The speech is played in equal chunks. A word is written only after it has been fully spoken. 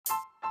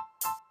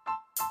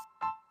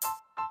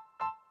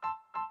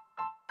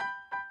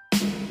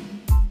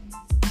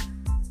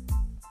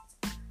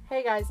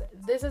Hey guys,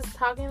 this is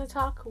Talking the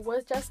Talk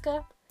with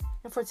Jessica,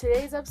 and for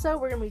today's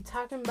episode, we're going to be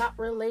talking about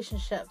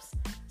relationships.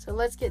 So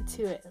let's get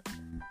to it.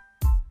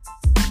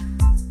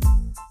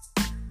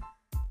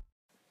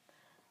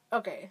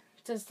 Okay,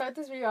 to start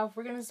this video off,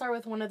 we're going to start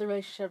with one of the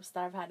relationships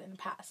that I've had in the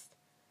past.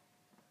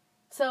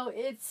 So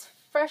it's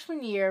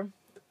freshman year,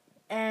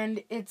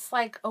 and it's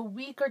like a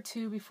week or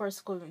two before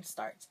school even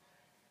starts.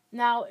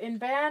 Now, in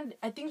band,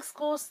 I think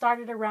school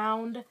started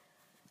around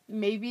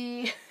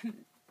maybe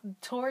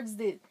towards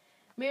the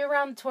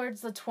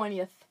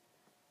 20th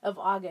of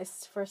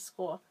August for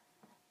school.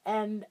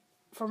 And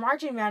for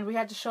marching band, we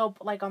had to show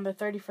up like on the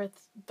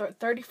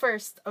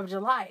 31st of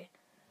July.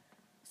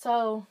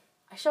 So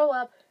I show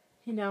up,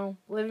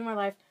 living my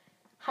life,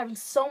 having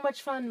so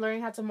much fun,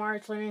 learning how to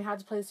march, learning how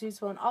to play the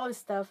sousaphone, all this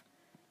stuff,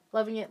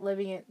 loving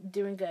it,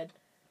 doing good,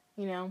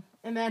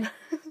 And then,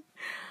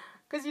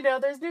 because,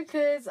 there's new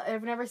kids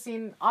I've never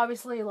seen,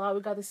 obviously a lot.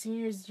 We got the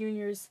seniors,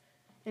 juniors,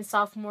 and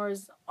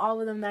sophomores, all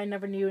of them that I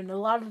never knew, and a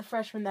lot of the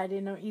freshmen that I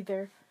didn't know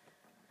either.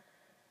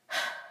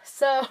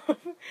 So,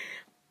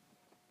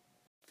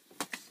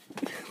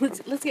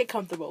 let's get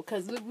comfortable,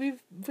 because we're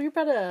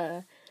about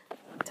to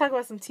talk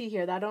about some tea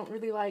here that I don't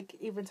really like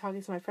even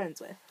talking to my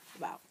friends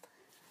about.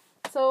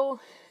 So,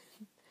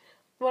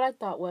 what I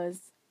thought was,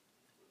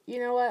 you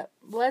know what,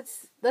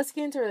 let's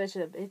get into a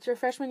relationship. It's your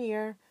freshman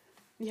year.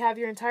 You have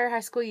your entire high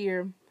school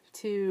year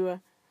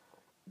to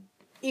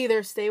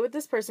either stay with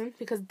this person,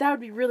 because that would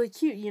be really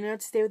cute, to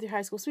stay with your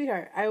high school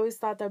sweetheart. I always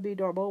thought that would be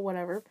adorable,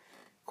 whatever.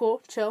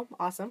 Cool, chill,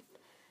 awesome.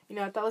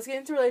 I thought let's get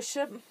into a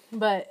relationship,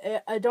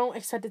 but I don't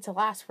expect it to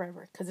last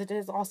forever, because it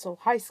is also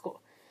high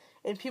school.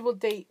 And people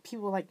date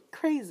people like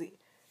crazy.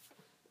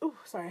 Ooh,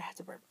 sorry, I had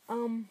to burp.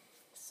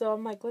 So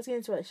I'm like, let's get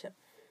into a relationship.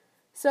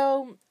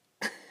 So,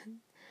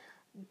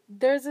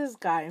 there's this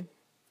guy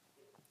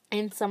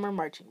in summer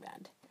marching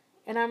band.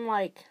 And I'm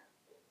like,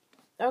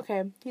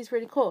 okay, he's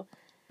pretty cool.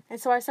 And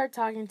so I start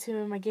talking to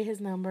him, I get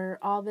his number,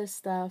 all this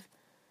stuff,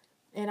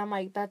 and I'm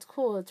like, that's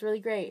cool, it's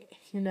really great,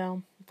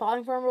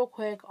 falling for him real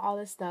quick, all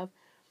this stuff.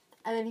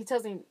 And then he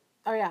tells me,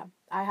 oh yeah,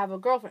 I have a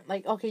girlfriend.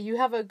 Like, okay, you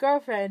have a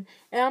girlfriend,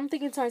 and I'm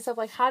thinking to myself,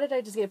 like, how did I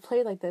just get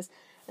played like this?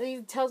 And then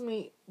he tells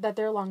me that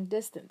they're long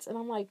distance, and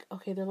I'm like,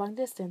 okay, they're long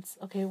distance,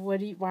 okay,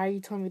 why are you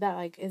telling me that?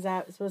 Like, is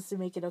that supposed to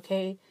make it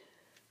okay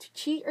to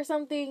cheat or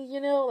something,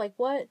 like,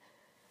 what?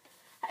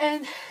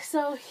 And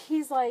so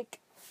he's like,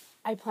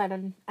 I'm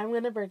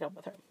going to break up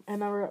with her.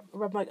 And I'm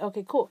like,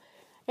 okay, cool.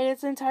 And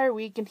it's an entire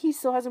week, and he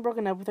still hasn't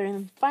broken up with her, and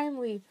then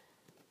finally,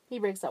 he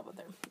breaks up with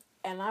her.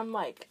 And I'm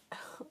like,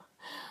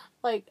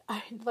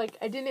 I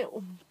didn't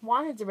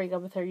want to break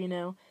up with her,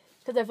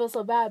 because I feel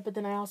so bad, but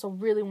then I also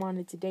really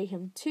wanted to date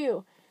him,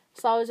 too.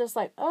 So I was just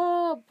like,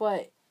 oh,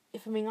 but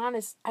if I'm being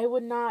honest, I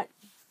would not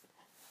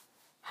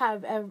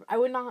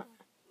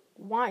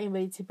want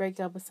anybody to break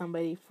up with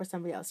somebody for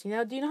somebody else, Do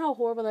you know how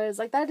horrible that is?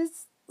 Like, that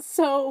is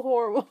so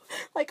horrible.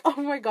 Like,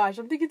 oh my gosh,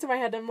 I'm thinking to my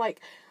head, I'm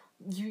like,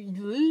 you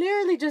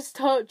literally just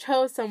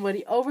chose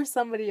somebody over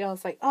somebody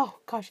else. Like, oh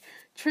gosh,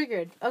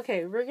 triggered.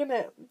 Okay, we're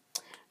gonna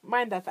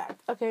mind that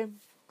fact. Okay,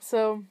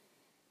 so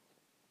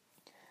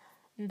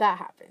that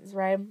happens,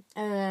 right?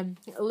 And then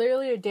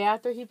literally a day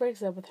after he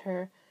breaks up with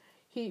her,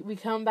 we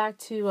come back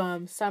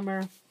to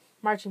summer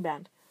marching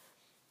band,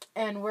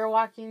 and we're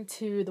walking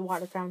to the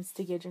water fountains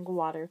to get a drink of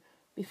water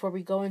before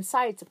we go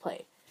inside to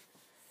play.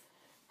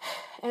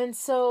 And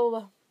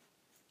so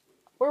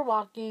we're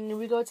walking, and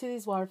we go to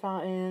these water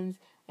fountains,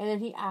 and then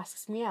he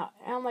asks me out.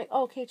 And I'm like,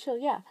 oh, okay, chill,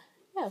 yeah,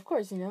 of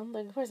course,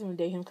 of course I'm gonna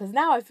date him, because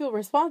now I feel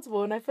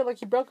responsible, and I feel like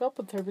he broke up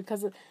with her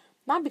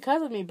not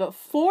because of me, but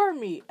for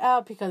me.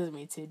 Because of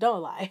me, too,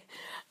 don't lie.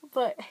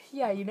 But,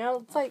 yeah,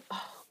 it's like,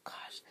 oh,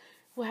 gosh,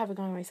 what have I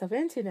gotten myself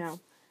into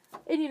now?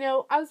 And,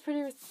 I was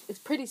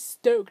pretty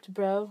stoked,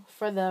 bro,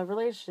 for the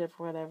relationship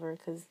or whatever,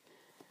 because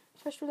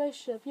first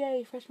relationship,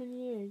 yay, freshman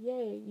year,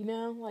 yay,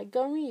 like,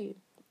 go me.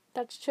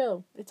 That's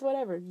chill. It's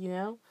whatever,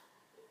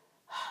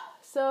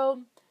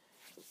 So,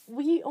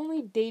 we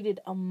only dated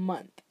a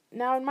month.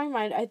 Now, in my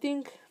mind, I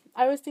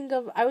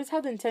always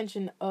had the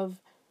intention of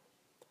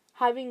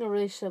having a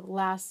relationship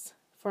last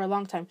for a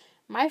long time.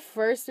 My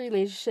first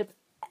relationship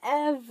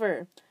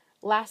ever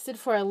lasted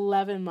for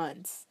 11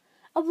 months.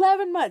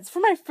 11 months for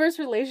my first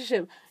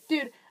relationship.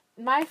 Dude,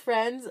 my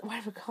friends, why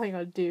am I calling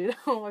out dude?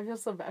 Oh, I feel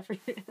so bad for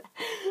you.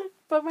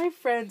 But my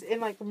friends in,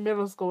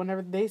 middle school,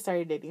 whenever they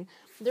started dating,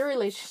 their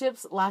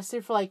relationships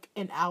lasted for,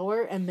 an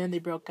hour, and then they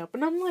broke up.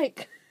 And I'm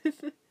like,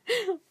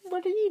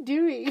 what are you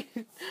doing?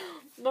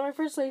 But my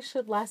first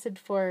relationship lasted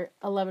for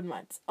 11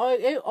 months.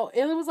 It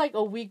was,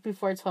 a week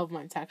before 12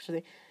 months,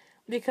 actually.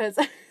 Because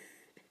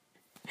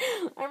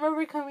I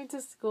remember coming to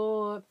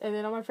school, and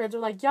then all my friends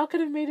were like, y'all could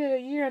have made it a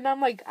year. And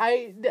I'm like,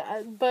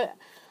 but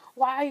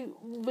why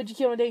would you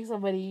keep on dating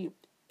somebody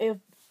if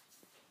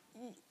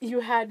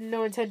you had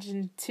no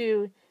intention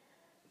to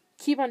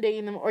keep on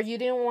dating them, or you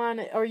didn't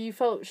want it, or you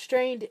felt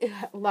strained?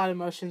 A lot of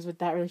emotions with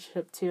that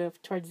relationship too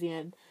towards the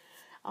end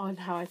on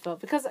how I felt,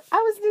 because I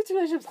was new to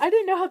relationships. I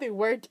didn't know how they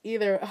worked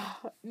either.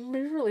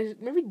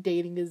 Maybe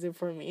dating isn't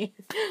for me.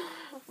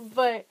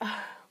 But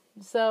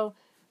so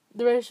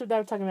The relationship that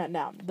I'm talking about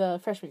now, the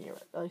freshman year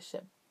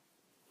relationship.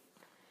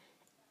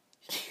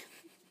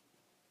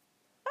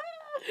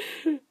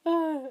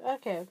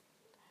 Okay.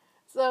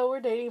 So we're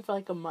dating for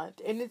like a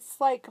month, and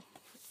it's like,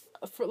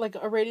 for like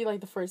already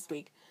like the first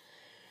week,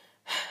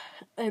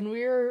 and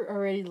we're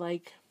already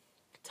like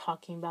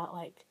talking about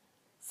like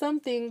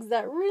some things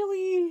that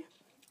really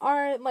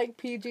aren't like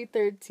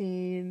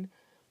PG-13.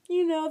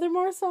 You know, they're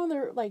more so on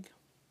the like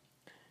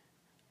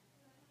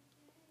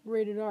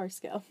rated R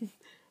scale.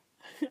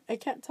 I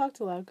can't talk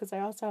too loud because I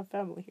also have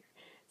family here,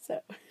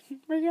 so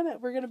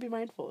we're gonna be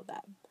mindful of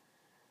that.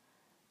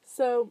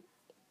 So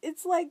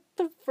it's like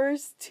the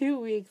first 2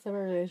 weeks of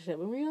our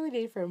relationship, and we only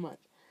dated for a month.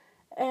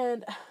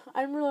 And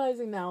I'm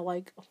realizing now,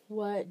 like,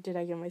 what did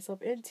I get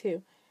myself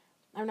into?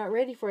 I'm not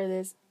ready for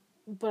this,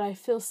 but I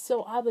feel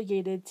so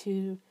obligated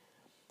to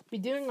be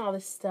doing all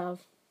this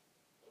stuff.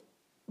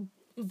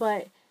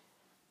 But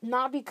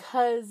not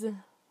because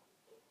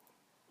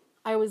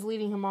I was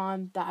leading him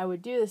on that I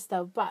would do this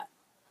stuff, but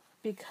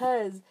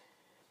because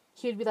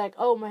he'd be like,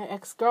 oh, my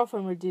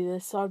ex-girlfriend would do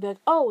this, so I'd be like,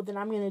 oh, then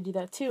I'm going to do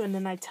that too, and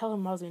then I'd tell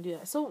him I was going to do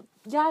that. So,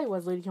 yeah, I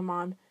was leading him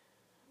on,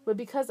 but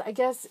because I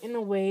guess in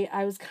a way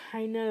I was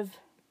kind of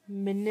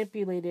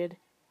manipulated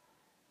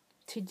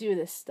to do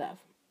this stuff.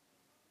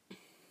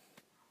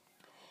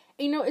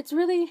 You know, it's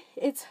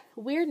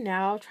weird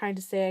now trying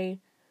to say,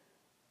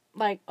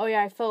 like, oh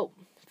yeah, I felt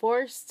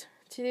forced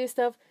to do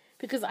stuff,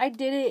 because I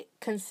did it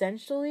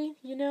consensually,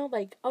 you know,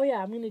 like, oh yeah,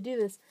 I'm going to do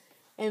this,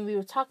 and we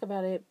would talk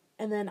about it,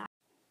 and then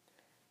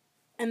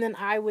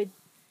I would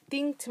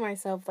think to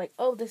myself, like,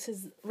 oh, this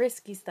is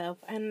risky stuff,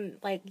 and,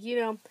 like, you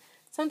know,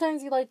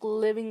 sometimes you like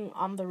living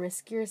on the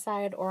riskier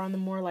side, or on the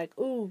more, like,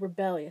 ooh,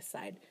 rebellious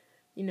side,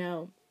 you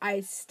know.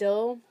 I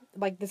still,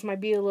 like, this might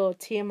be a little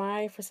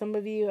TMI for some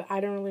of you, I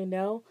don't really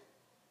know,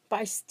 but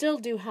I still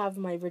do have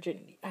my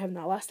virginity. I have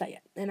not lost that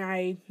yet, and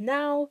I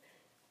now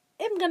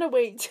am gonna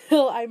wait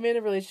till I'm in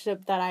a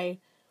relationship that I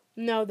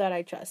know that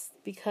I trust,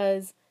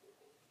 because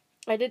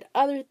I did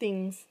other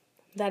things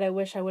that I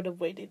wish I would have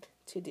waited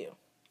to do,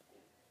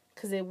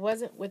 because it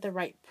wasn't with the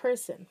right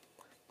person.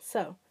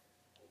 So,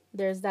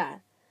 there's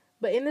that.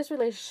 But in this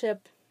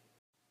relationship,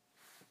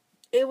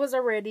 it was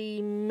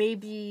already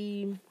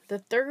maybe the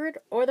 3rd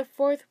or the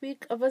 4th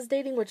week of us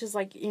dating, which is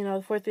like, you know,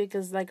 the 4th week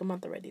is like a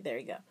month already. There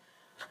you go.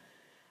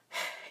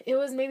 It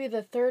was maybe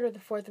the 3rd or the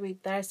 4th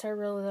week that I started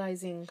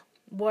realizing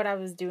what I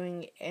was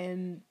doing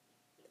and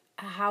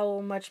how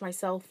much my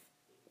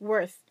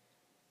self-worth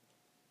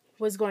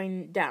was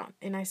going down.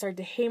 And I started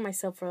to hate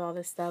myself for all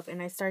this stuff.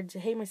 And I started to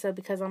hate myself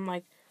because I'm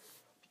like,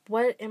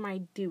 what am I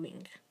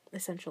doing,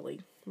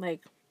 essentially?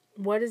 Like,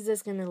 what is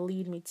this going to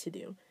lead me to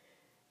do?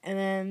 And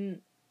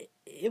then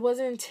it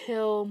wasn't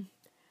until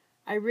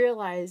I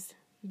realized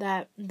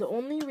that the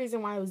only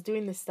reason why I was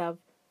doing this stuff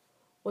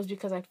was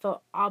because I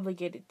felt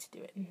obligated to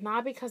do it.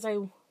 Not because I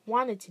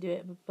wanted to do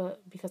it,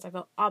 but because I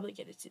felt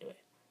obligated to do it.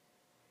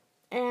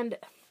 And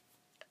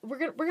we're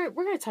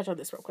gonna touch on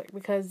this real quick,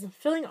 because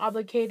feeling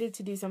obligated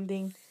to do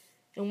something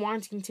and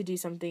wanting to do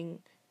something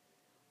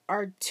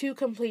are two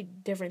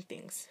complete different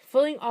things.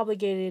 Feeling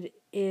obligated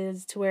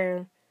is to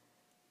where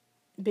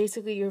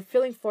basically you're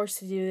feeling forced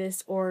to do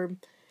this, or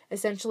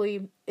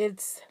essentially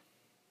it's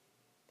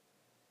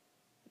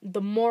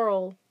the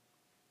moral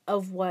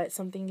of what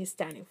something is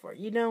standing for.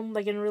 You know,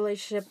 like in a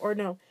relationship, or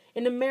no,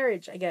 in a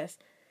marriage, I guess.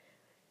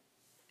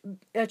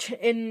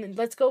 And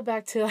let's go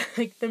back to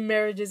like the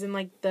marriages in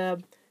like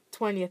the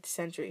 20th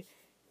century.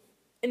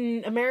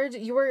 In a marriage,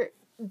 you were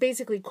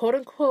basically quote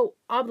unquote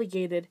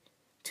obligated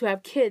to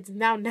have kids.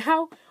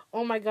 Now,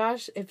 oh my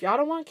gosh, if y'all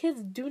don't want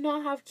kids, do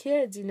not have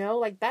kids, you know?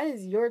 Like, that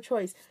is your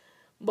choice.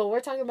 But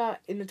we're talking about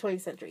in the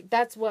 20th century.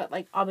 That's what,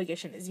 like,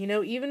 obligation is, you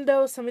know? Even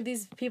though some of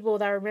these people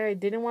that were married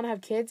didn't want to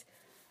have kids,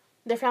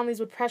 their families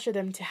would pressure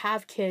them to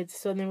have kids,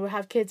 so they would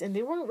have kids, and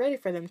they weren't ready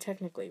for them,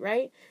 technically,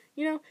 right?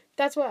 You know,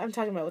 that's what I'm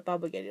talking about with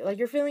obligated. Like,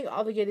 you're feeling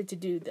obligated to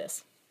do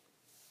this.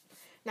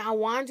 Now,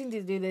 wanting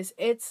to do this,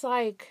 it's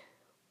like,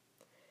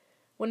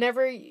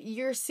 whenever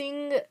you're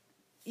seeing,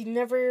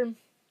 whenever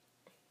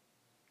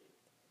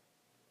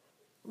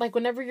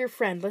your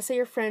friend, let's say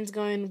your friend's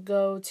going to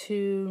go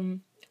to,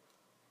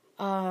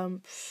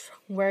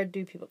 where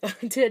do people go?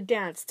 To a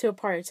dance, to a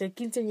party, to a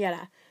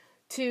quinceañera,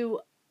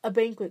 to a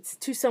banquet,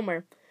 to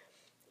somewhere,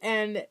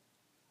 and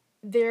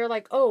they're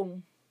like,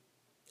 oh,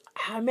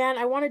 man,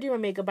 I want to do my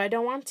makeup, but I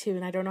don't want to,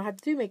 and I don't know how to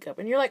do makeup,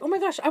 and you're like, oh my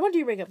gosh, I want to do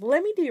your makeup,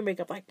 let me do your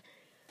makeup, like,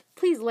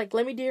 please, like,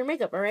 let me do your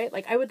makeup, alright,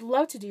 like, I would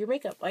love to do your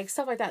makeup, like,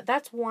 stuff like that.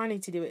 That's wanting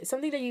to do it. It's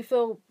something that you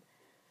feel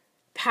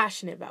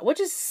passionate about, which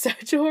is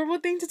such a horrible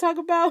thing to talk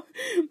about,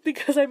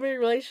 because I'm in a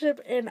relationship,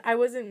 and I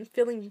wasn't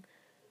feeling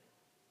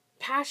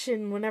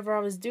passion whenever I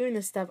was doing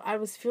this stuff. I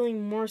was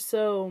feeling more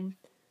so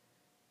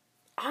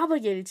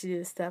obligated to do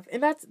this stuff,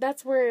 and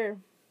that's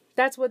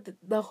what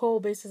the whole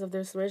basis of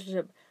this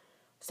relationship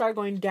started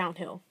going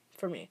downhill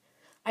for me.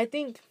 I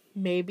think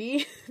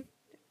maybe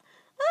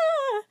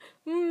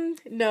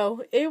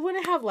no, it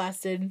wouldn't have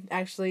lasted,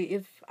 actually,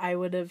 if I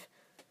would have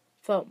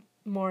felt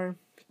more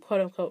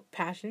quote unquote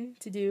passion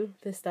to do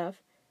this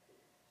stuff.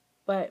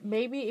 But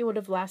maybe it would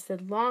have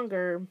lasted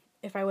longer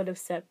if I would have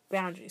set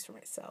boundaries for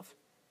myself.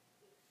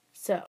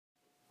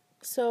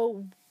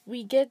 So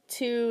we get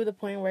to the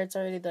point where it's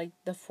already like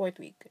the 4th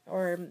week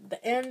or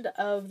the end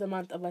of the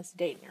month of us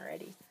dating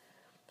already.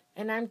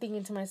 And I'm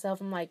thinking to myself,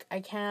 I'm like, I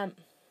can't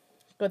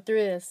go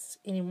through this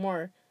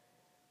anymore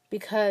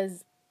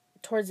because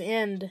towards the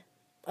end,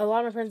 a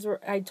lot of my friends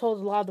I told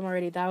a lot of them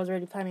already that I was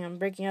already planning on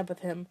breaking up with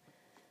him.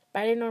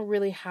 But I didn't know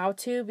really how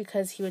to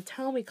because he would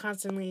tell me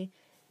constantly,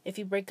 if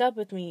you break up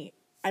with me,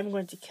 I'm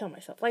going to kill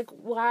myself. Like,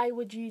 why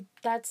would you,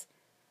 that's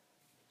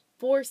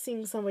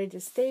forcing somebody to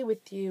stay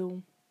with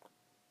you.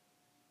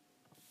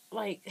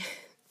 Like,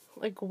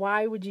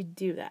 why would you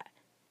do that?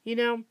 You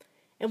know?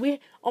 And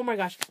oh my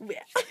gosh,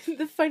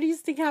 the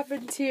funniest thing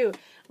happened too.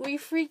 We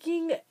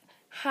freaking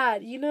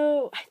had,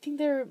 I think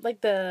they're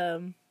like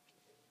the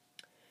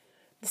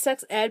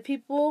sex ed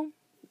people,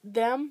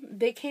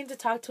 they came to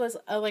talk to us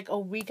like a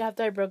week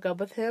after I broke up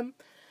with him.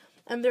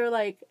 And they're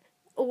like,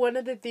 one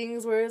of the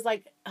things where it's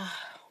like,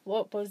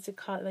 what was it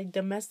called? Like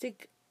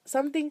domestic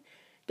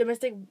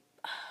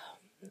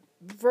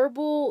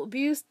verbal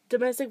abuse.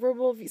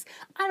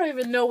 I don't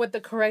even know what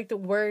the correct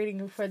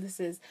wording for this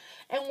is.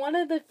 And one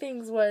of the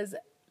things was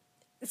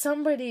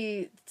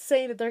somebody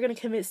saying that they're going to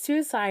commit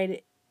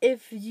suicide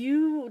if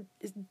you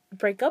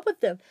break up with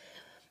them.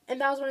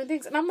 And that was one of the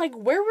things. And I'm like,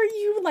 where were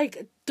you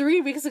like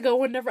 3 weeks ago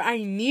whenever I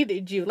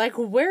needed you? Like,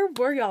 where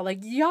were y'all?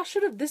 Like,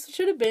 this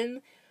should have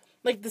been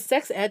like the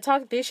sex ed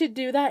talk. They should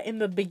do that in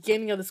the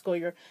beginning of the school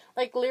year.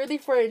 Like, literally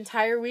for an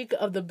entire week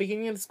of the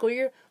beginning of the school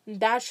year,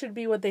 that should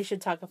be what they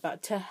should talk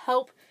about to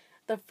help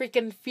the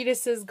freaking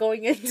fetuses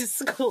going into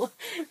school.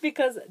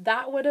 Because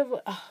that would have,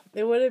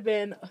 it would have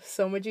been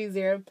so much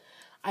easier.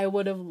 I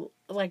would have,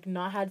 like,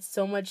 not had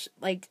so much,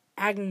 like,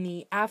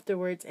 agony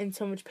afterwards and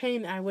so much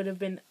pain. I would have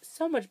been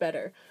so much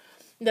better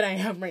than I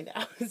am right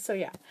now. So,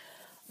 yeah.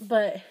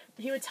 But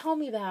he would tell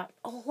me that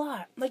a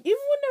lot. Like, even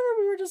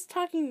whenever we were just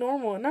talking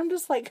normal. And I'm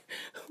just like,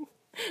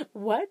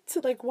 what?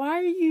 Like, why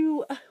are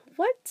you,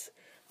 what?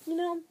 You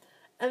know?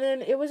 And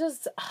then it was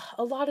just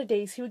a lot of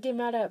days. He would get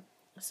mad at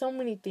so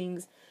many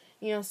things.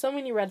 So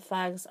many red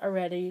flags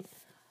already.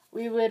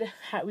 We would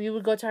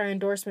go to our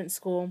endorsement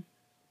school.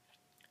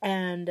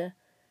 And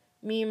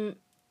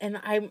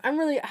I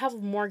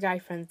have more guy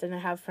friends than I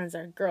have friends that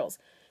are girls.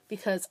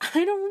 Because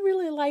I don't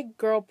really like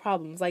girl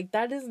problems. Like,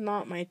 that is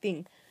not my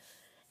thing.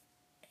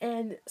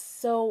 And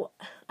so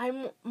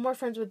I'm more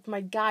friends with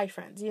my guy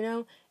friends,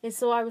 And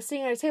so I was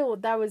sitting at a table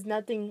that was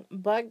nothing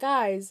but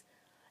guys.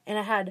 And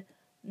I had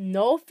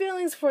no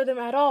feelings for them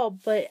at all.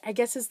 But I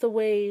guess it's the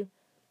way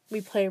we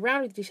play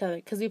around with each other.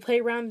 Because we play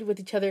around with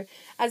each other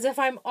as if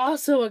I'm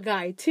also a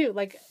guy, too.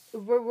 Like,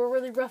 we're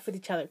really rough with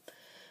each other.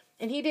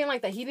 And he didn't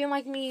like that. He didn't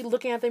like me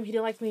looking at them. He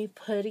didn't like me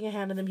putting a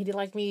hand on them. He didn't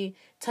like me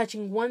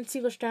touching one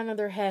single strand of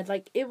their head.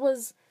 Like, it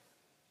was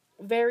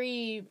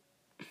very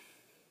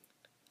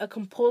a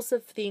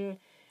compulsive thing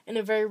and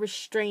a very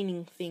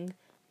restraining thing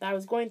that I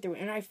was going through.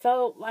 And I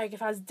felt like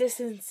if I was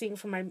distancing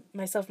from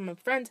myself from my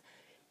friends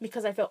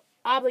because I felt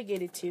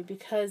obligated to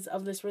because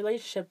of this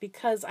relationship.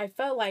 Because I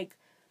felt like,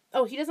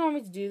 oh, he doesn't want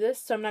me to do this,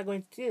 so I'm not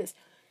going to do this.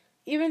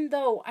 Even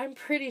though I'm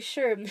pretty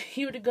sure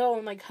he would go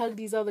and, like, hug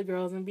these other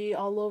girls and be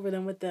all over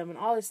them with them and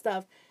all this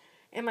stuff.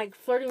 And, like,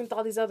 flirting with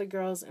all these other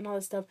girls and all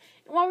this stuff.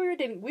 And while we were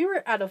dating, we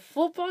were at a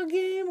football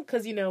game.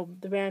 Because,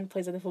 the band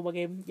plays at the football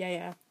game.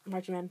 Yeah.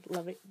 Marching band.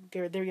 Love it.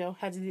 There we go.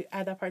 Had to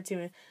add that part to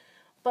it.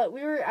 But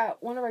we were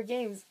at one of our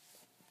games.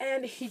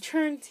 And he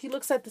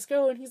looks at this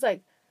girl and he's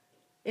like...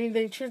 And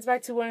then he turns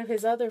back to one of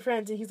his other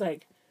friends and he's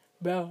like...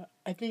 Bro,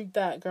 I think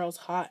that girl's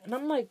hot. And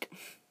I'm like...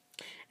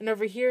 And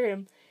overhear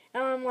him...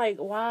 And I'm like,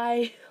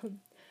 why?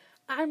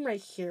 I'm right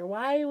here.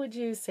 Why would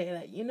you say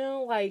that?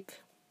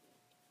 Like,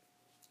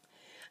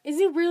 is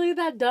he really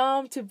that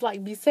dumb to,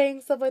 like, be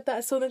saying stuff like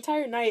that? So the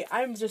entire night,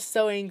 I'm just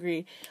so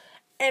angry.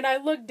 And I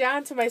look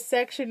down to my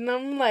section, and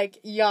I'm like,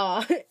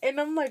 yeah.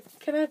 And I'm like,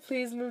 can I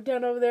please move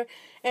down over there?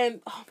 And,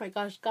 oh my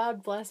gosh,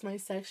 God bless my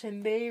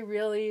section. They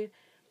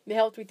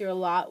helped me through a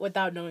lot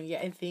without knowing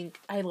it, I think.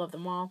 I love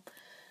them all.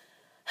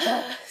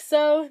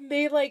 So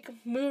they, like,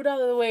 moved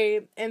out of the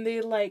way and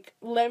they, like,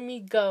 let me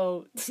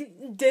go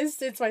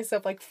distance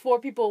myself, like, 4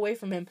 people away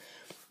from him,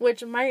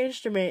 which my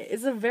instrument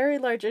is a very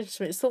large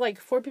instrument. So,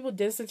 like, 4 people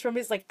distance from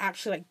me is, like,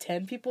 actually, like,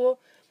 10 people,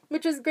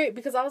 which is great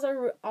because I was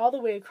all the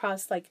way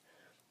across, like,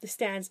 the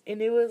stands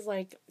and it was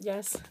like,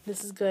 yes,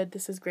 this is good.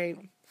 This is great.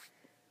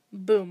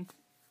 Boom.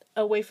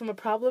 Away from a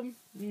problem,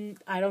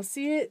 I don't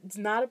see it. It's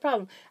not a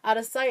problem. Out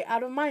of sight,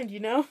 out of mind,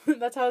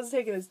 That's how I was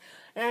taking this.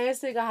 And I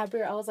instantly got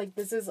happier. I was like,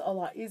 this is a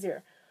lot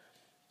easier.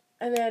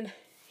 And then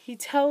he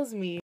tells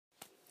me,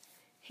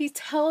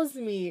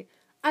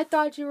 I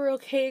thought you were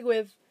okay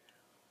with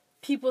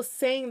people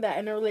saying that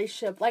in a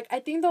relationship. Like, I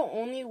think the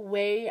only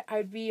way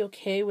I'd be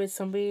okay with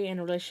somebody in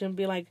a relationship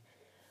be like,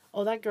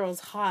 oh, that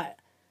girl's hot,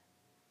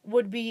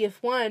 would be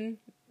if, one,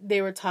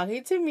 they were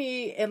talking to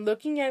me and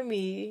looking at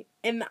me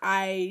and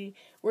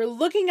we're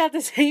looking at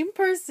the same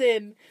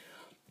person,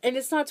 and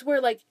it's not to where,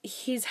 like,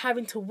 he's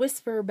having to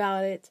whisper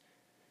about it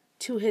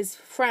to his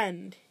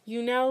friend,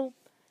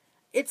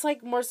 it's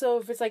like more so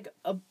if it's like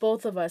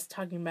both of us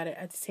talking about it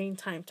at the same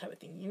time type of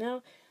thing, you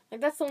know? Like,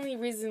 that's the only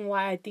reason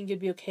why I think it'd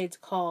be okay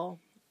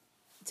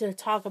to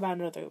talk about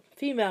another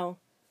female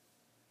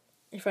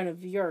in front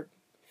of your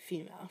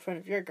female, in front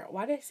of your girl.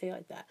 Why did I say it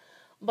like that?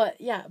 But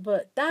yeah,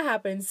 but that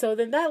happened. So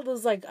then that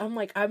was like,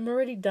 I'm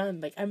already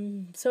done. Like,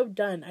 I'm so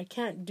done. I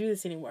can't do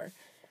this anymore.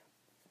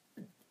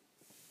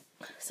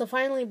 So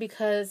finally,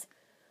 because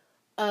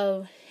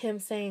of him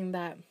saying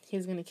that he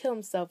was going to kill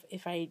himself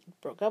if I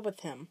broke up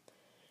with him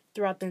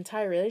throughout the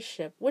entire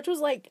relationship, which was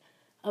like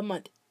a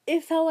month.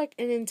 It felt like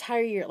an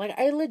entire year. Like,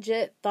 I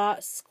legit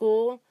thought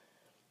school,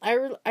 I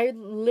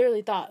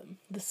literally thought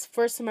this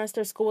first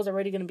semester of school was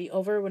already going to be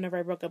over whenever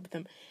I broke up with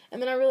him.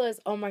 And then I realized,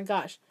 oh my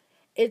gosh,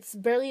 it's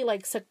barely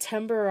like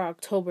September or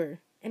October.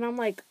 And I'm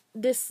like,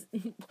 this,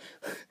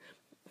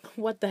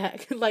 what the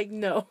heck? Like,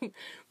 no,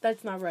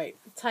 that's not right.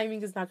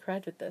 Timing is not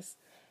correct with this.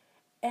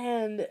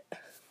 And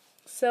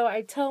so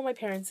I tell my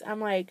parents, I'm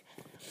like,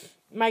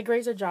 my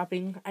grades are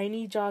dropping. I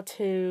need y'all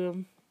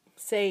to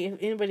say if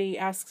anybody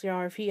asks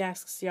y'all or if he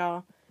asks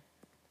y'all.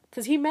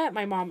 Because he met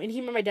my mom and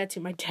he met my dad too.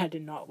 My dad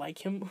did not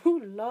like him.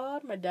 Oh,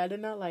 Lord, my dad did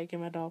not like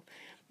him at all.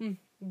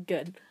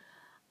 Good.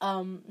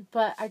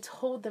 But I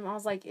told them, I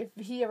was like, if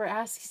he ever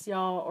asks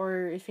y'all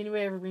or if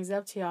anybody ever brings it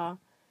up to y'all,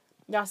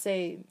 y'all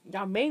say,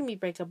 y'all made me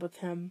break up with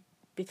him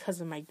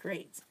because of my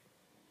grades.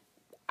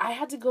 I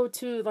had to go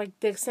to, like,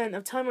 the extent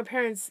of telling my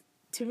parents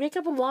to make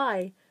up a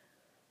lie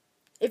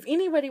if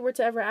anybody were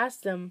to ever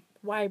ask them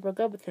why I broke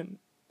up with him.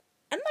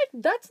 And,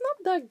 like, that's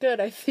not that good,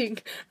 I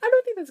think. I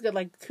don't think that's good.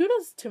 Like,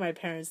 kudos to my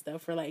parents, though,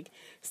 for, like,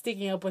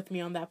 sticking up with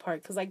me on that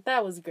part. Because, like,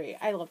 that was great.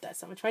 I love that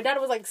so much. My dad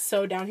was, like,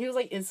 so down. He was,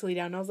 like, instantly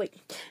down. I was like,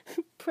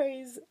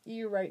 praise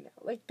you right now.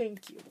 Like,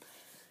 thank you.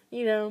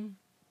 You know?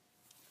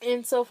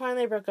 And so,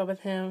 finally, I broke up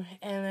with him.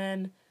 And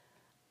then,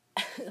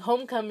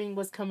 homecoming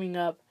was coming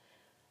up.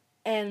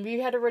 And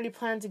we had already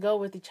planned to go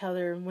with each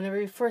other whenever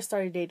we first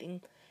started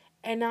dating.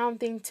 And now I'm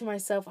thinking to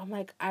myself, I'm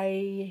like,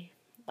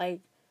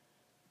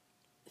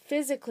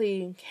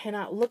 physically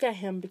cannot look at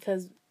him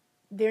because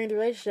during the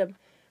relationship,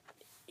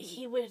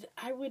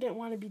 I wouldn't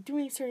want to be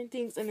doing certain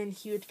things, and then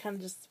he would kind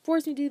of just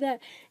force me to do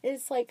that. And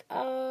it's like,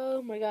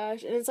 oh my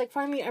gosh. And it's like,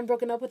 finally, I'm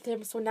broken up with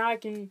him, so now I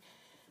can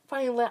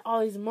finally let all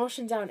these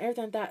emotions out and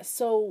everything like that.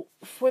 So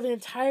for the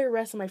entire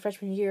rest of my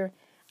freshman year,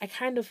 I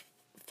kind of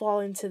fall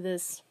into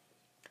this,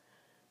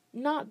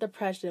 not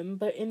depression,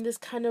 but in this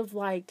kind of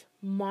like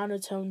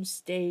monotone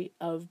state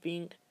of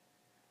being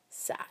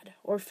sad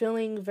or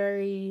feeling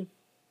very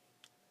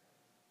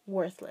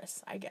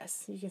worthless, I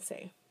guess you can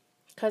say.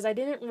 Because I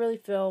didn't really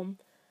feel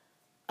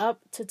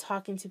up to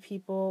talking to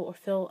people or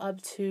feel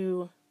up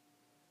to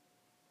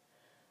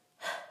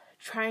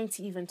trying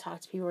to even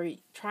talk to people or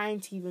trying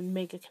to even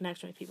make a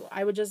connection with people.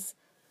 I would just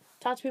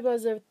talk to people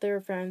as if they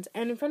were friends.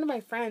 And in front of my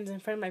friends, in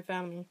front of my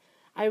family,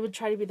 I would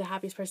try to be the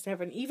happiest person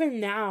ever. And even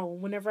now,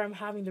 whenever I'm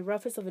having the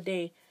roughest of a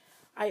day,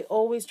 I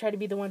always try to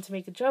be the one to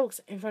make jokes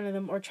in front of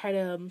them or try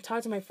to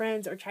talk to my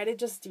friends or try to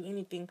just do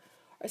anything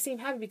or seem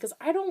happy because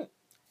I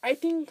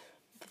think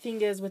the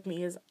thing is with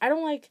me is I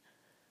don't like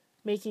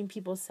making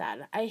people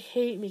sad. I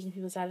hate making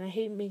people sad and I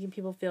hate making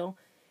people feel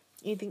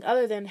anything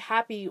other than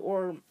happy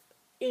or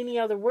any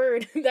other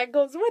word that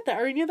goes with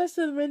that or any other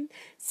synonyms.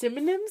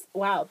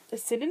 Wow, the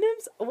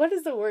synonyms? What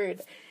is the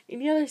word?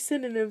 Any other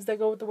synonyms that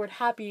go with the word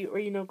happy or,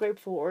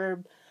 grateful or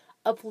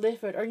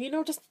uplifted or,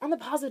 just on the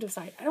positive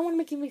side. I don't want to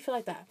make anybody feel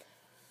like that.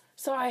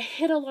 So I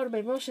hid a lot of my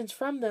emotions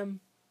from them,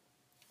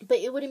 but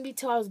it wouldn't be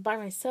till I was by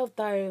myself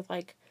that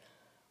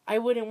I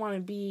wouldn't want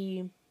to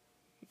be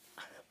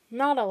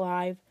not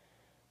alive,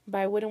 but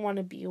I wouldn't want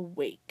to be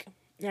awake.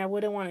 And I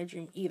wouldn't want to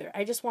dream either.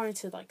 I just wanted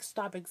to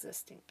stop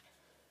existing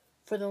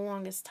for the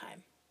longest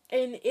time.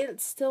 And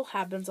it still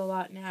happens a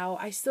lot now.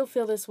 I still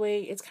feel this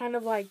way. It's kind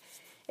of like,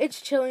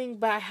 it's chilling,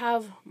 but I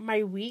have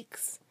my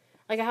weeks.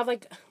 I have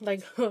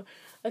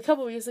a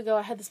couple weeks ago,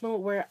 I had this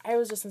moment where I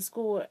was just in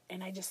school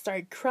and I just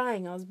started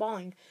crying. I was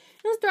bawling.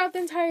 It was throughout the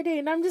entire day.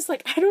 And I'm just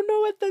like, I don't know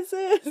what this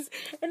is.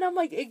 And I'm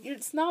like,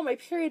 it's not my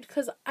period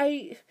because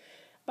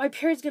my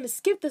period's going to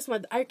skip this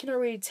month. I can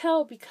already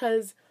tell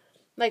because,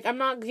 I'm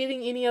not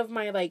getting any of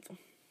my,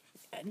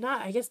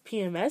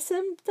 PMS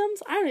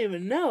symptoms. I don't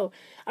even know.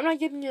 I'm not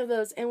getting any of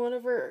those. And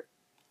whenever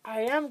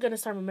I am going to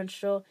start my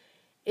menstrual,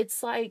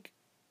 it's like,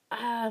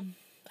 I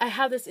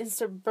have this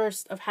instant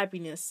burst of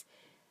happiness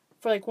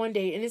for one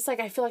day. And it's like,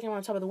 I feel like I'm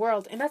on top of the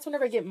world. And that's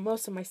whenever I get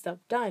most of my stuff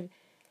done.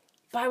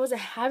 But I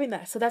wasn't having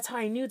that. So that's how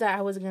I knew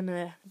that wasn't going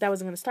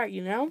to start,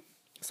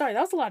 Sorry, that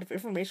was a lot of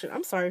information.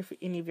 I'm sorry if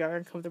any of y'all are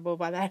uncomfortable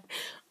by that.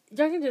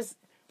 Y'all can just,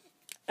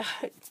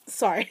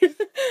 sorry.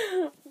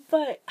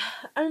 But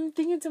I'm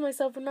thinking to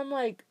myself and I'm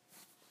like,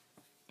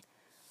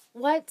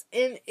 what?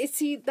 And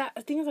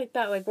that things like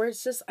that, where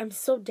it's just, I'm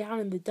so down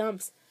in the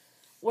dumps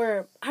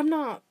where I'm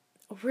not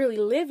really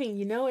living,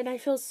 and I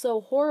feel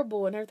so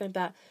horrible and everything like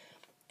that.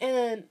 And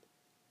then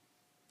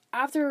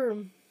after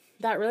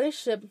that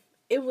relationship,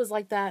 it was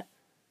like that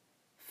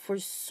for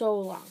so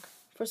long,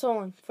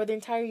 for the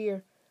entire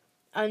year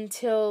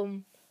until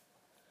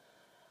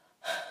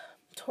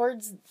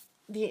towards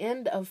the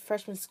end of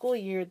freshman school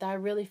year that I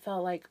really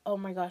felt like, oh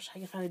my gosh, I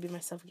can finally be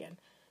myself again.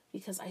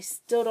 Because I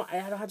don't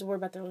have to worry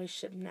about the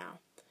relationship now.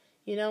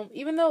 You know,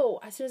 even though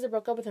as soon as I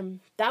broke up with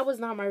him, that was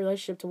not my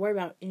relationship to worry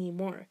about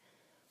anymore.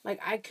 Like,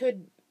 I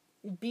could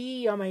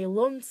be on my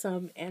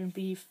lonesome and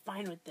be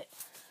fine with it.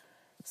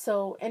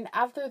 So, and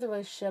after the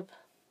relationship,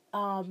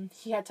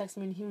 he had texted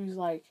me and he was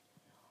like,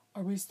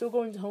 are we still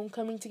going to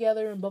homecoming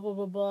together and blah, blah,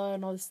 blah, blah,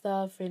 and all this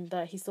stuff, and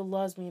that he still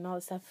loves me and all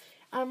this stuff.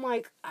 I'm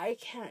like, I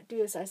can't do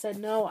this. I said,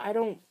 no, I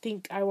don't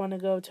think I want to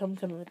go to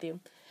homecoming with you.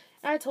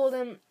 And I told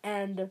him,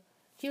 and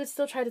he would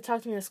still try to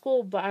talk to me at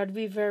school, but I'd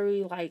be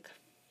very, like,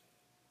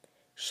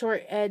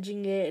 short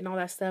edging it and all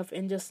that stuff,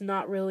 and just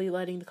not really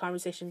letting the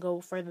conversation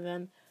go further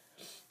than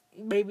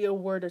maybe a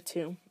word or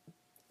two.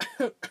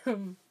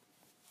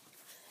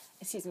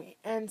 Excuse me.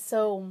 And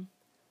so,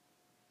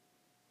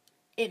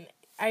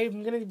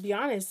 I'm going to be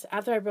honest,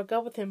 after I broke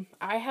up with him,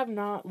 I have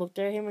not looked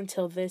at him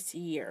until this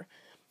year.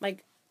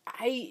 Like,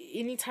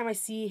 anytime I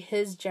see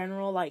his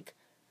general, like,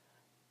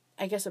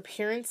 I guess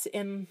appearance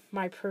in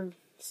my peripheral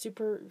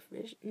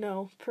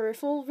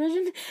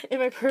vision, in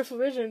my peripheral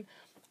vision,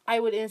 I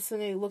would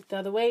instantly look the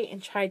other way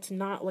and try to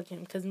not look at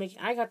him, because making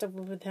eye contact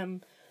with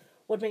him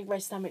would make my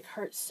stomach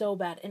hurt so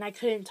bad, and I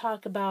couldn't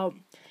talk about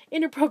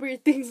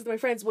inappropriate things with my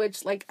friends,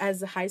 which, like,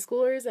 as high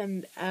schoolers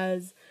and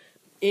as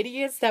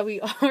idiots that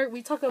we are,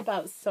 we talk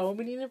about so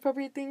many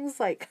inappropriate things,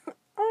 like,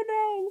 oh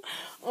no,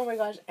 oh my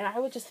gosh, and I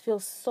would just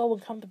feel so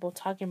uncomfortable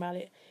talking about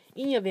it,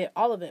 any of it,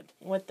 all of it,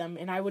 with them,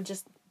 and I would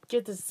just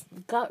get this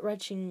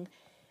gut-wrenching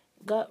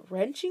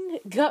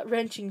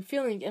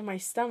feeling in my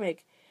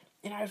stomach,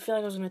 and I feel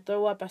like I was going to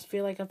throw up. I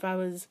feel like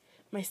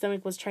my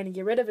stomach was trying to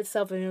get rid of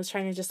itself, and it was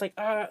trying to just, like,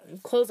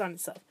 close on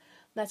itself.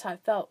 That's how I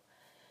felt.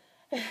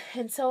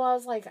 And so I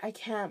was like, I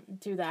can't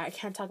do that. I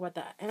can't talk about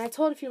that. And I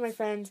told a few of my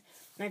friends,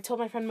 and I told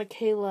my friend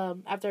Michaela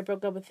after I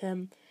broke up with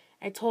him.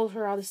 I told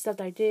her all the stuff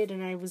that I did,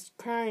 and I was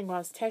crying while I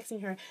was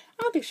texting her.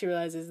 I don't think she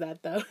realizes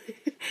that, though.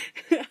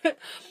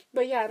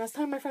 But yeah, and I was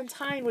telling my friend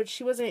Tyne, which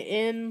she wasn't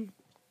in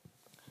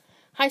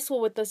high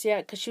school with us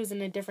yet, because she was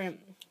in a different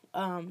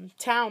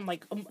town,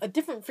 like a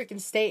different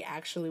freaking state,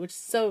 actually, which is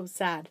so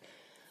sad.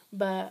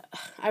 But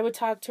I would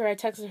talk to her. I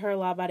texted her a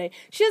lot about it.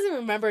 She doesn't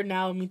remember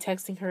now me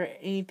texting her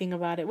anything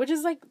about it, which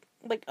is like,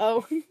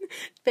 oh,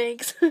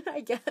 thanks, I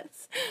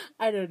guess.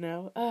 I don't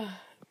know.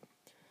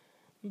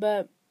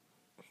 But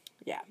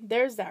yeah,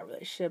 there's that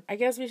relationship. I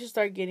guess we should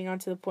start getting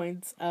onto the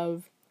points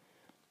of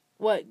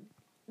what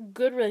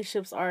good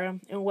relationships are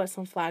and what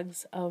some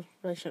flags of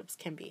relationships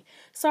can be.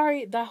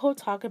 Sorry, that whole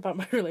talk about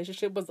my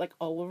relationship was like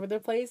all over the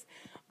place.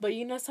 But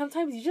you know,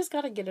 sometimes you just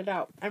gotta get it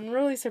out. I'm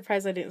really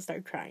surprised I didn't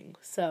start crying.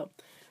 So,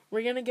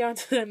 we're gonna get on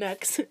to the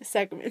next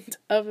segment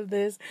of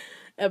this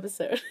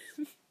episode.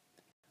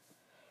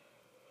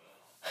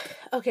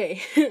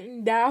 Okay,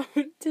 now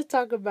to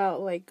talk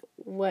about like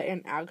what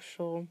an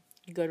actual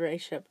good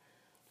relationship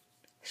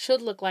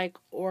should look like,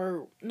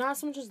 or not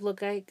so much as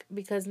look like,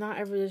 because not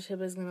every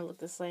relationship is gonna look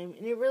the same.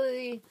 And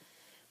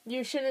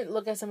you shouldn't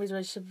look at somebody's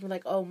relationship and be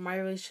like, oh, my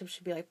relationship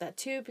should be like that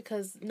too,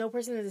 because no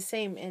person is the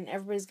same and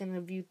everybody's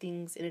gonna view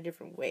things in a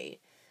different way.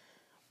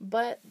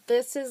 But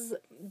this is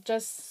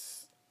just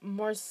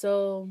more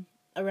so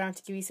around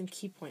to give you some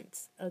key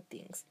points of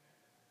things.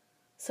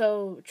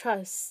 So,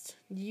 trust.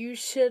 You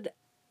should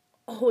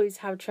always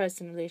have trust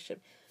in a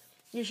relationship.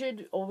 You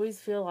should always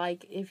feel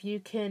like if you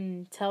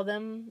can tell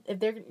them, if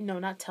they are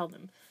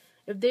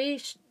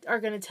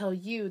going to tell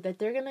you that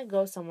they're going to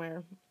go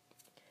somewhere,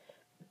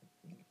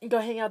 go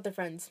hang out with their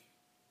friends,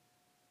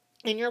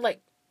 and you're like,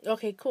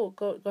 okay, cool,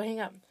 go hang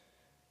out.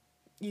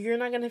 You're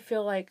not going to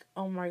feel like,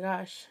 oh my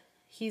gosh,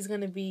 he's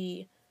going to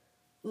be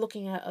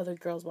looking at other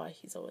girls while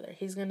he's over there.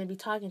 He's going to be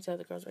talking to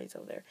other girls while he's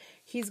over there.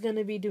 He's going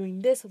to be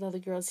doing this with other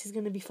girls. He's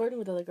going to be flirting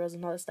with other girls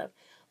and all that stuff.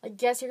 Like,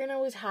 yes, you're going to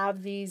always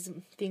have these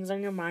things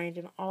on your mind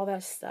and all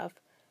that stuff.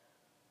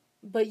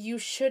 But you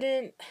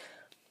shouldn't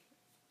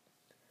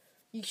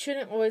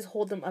always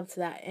hold them up to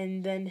that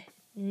and then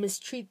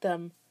mistreat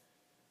them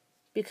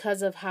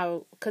because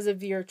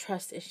of your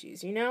trust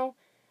issues, you know?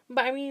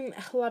 But I mean,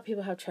 a lot of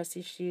people have trust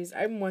issues.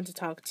 I'm one to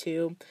talk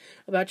to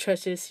about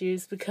trust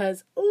issues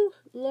because, oh,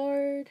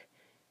 Lord,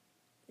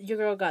 your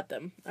girl got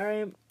them,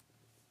 alright?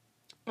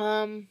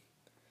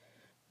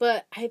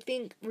 But I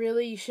think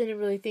really you shouldn't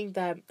really think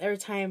that every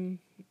time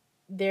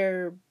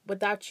they're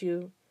without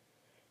you,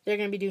 they're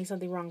going to be doing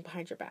something wrong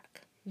behind your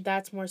back.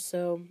 That's more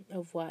so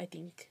of what I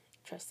think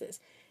trust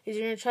is. Is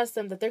you're going to trust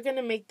them that they're going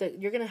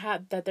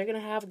to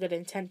have good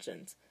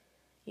intentions,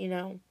 you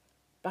know,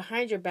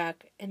 behind your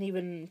back and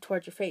even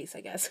towards your face,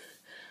 I guess.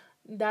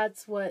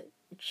 That's what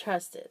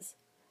trust is.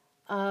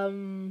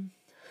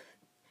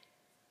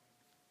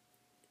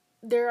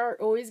 There are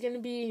always going to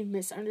be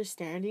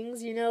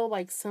misunderstandings, you know,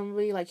 like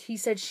somebody, like he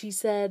said, she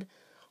said,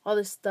 all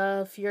this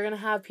stuff. You're going to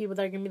have people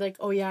that are going to be like,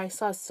 oh yeah, I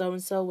saw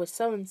so-and-so with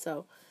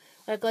so-and-so.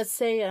 Like, let's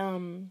say,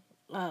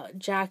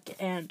 Jack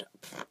and,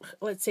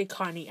 let's say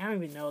Connie. I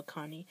don't even know a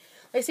Connie.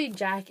 Let's say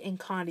Jack and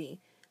Connie.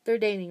 They're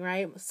dating,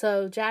 right?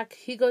 So Jack,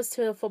 he goes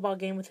to a football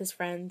game with his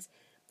friends.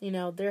 You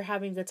know, they're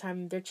having a good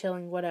time. They're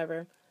chilling,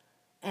 whatever.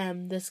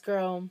 and this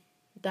girl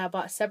that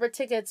bought separate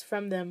tickets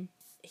from them,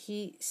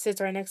 he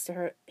sits right next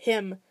to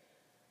him,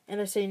 and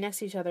they're sitting next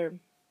to each other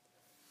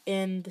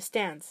in the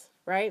stands,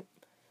 right?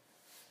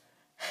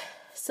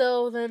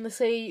 So then let's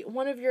say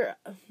one of your,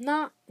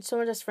 not so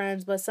much as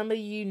friends, but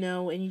somebody you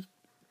know and you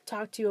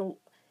talk to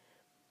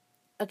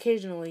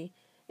occasionally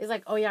is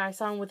like, oh yeah, I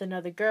saw him with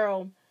another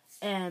girl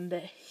and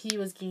he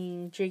was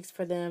getting drinks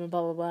for them and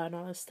blah blah blah and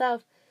all this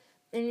stuff.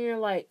 And you're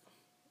like,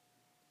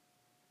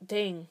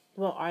 dang,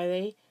 well, are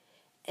they?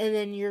 And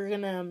then you're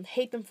gonna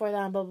hate them for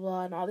that and blah blah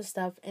blah and all this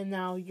stuff. And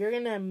now you're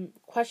gonna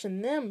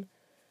question them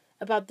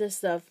about this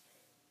stuff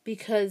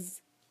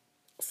because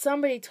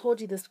somebody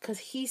told you this, because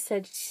he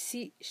said,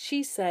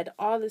 she said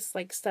all this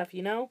like stuff,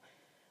 you know?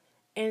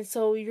 And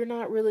so you're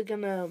not really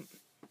gonna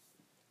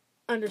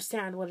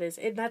understand what it is.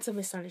 And that's a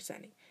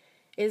misunderstanding.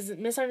 Is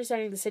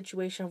misunderstanding the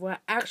situation of what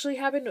actually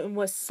happened and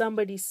what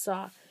somebody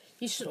saw.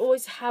 You should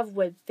always have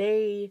what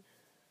they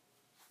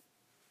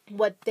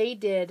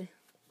did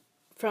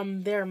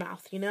from their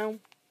mouth, you know?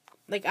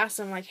 Like ask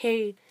them like,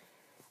 hey,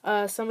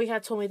 somebody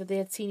had told me that they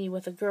had seen you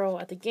with a girl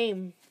at the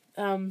game.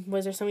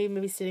 Was there somebody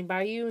maybe sitting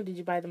by you? Did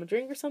you buy them a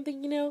drink or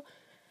something, you know?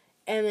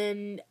 And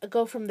then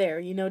go from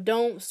there, you know?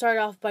 Don't start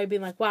off by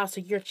being like, wow,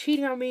 so you're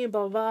cheating on me and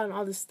blah, blah, blah, and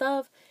all this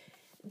stuff.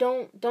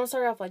 Don't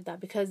start off like that,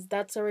 because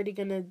that's already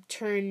gonna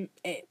turn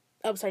it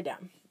upside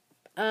down.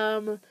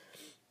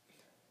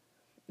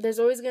 There's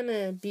always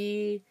gonna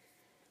be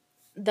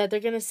that they're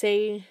gonna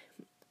say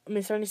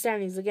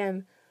misunderstandings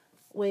again.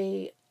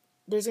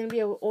 There's gonna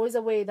be always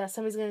a way that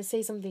somebody's gonna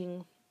say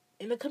something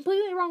in a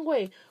completely wrong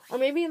way, or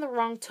maybe in the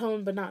wrong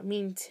tone, but not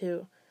mean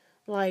to.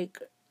 Like,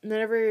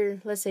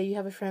 whenever, let's say you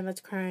have a friend that's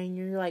crying,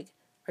 you're like,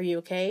 are you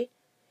okay?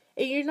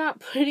 And you're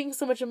not putting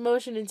so much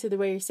emotion into the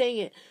way you're saying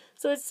it.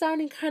 So it's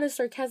sounding kind of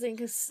sarcastic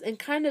and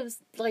kind of,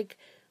 like,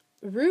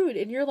 rude.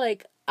 And you're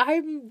like, I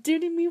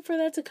didn't mean for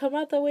that to come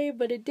out that way,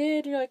 but it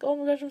did. And you're like, oh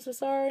my gosh, I'm so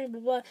sorry, blah,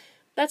 blah.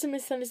 That's a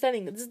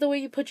misunderstanding. This is the way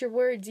you put your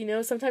words, you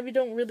know? Sometimes you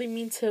don't really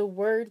mean to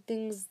word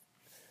things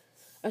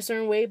a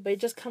certain way, but it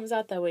just comes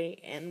out that way.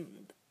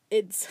 And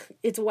it's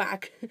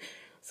whack.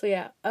 So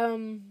yeah,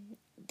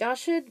 y'all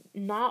should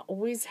not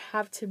always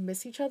have to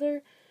miss each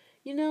other.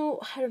 You know,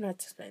 I don't know how to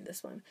explain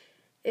this one.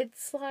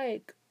 It's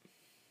like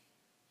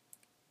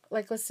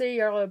let's say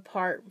you're all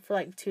apart for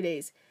like 2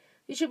 days.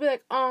 You should be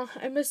like, oh,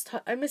 I miss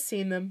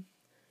seeing them,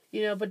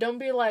 you know. But don't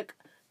be like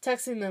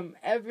texting them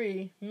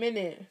every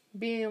minute,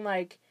 being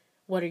like,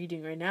 what are you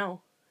doing right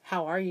now?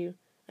 How are you?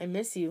 I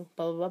miss you.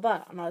 Blah blah blah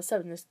blah, and all that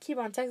stuff. And just keep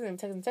on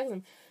texting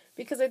them.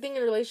 Because I think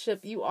in a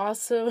relationship, you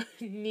also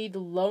need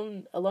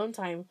alone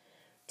time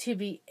to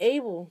be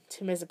able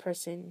to miss a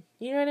person.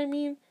 You know what I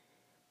mean?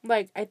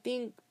 Like, I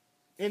think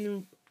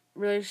in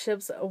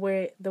relationships,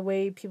 where the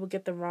way people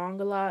get them wrong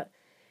a lot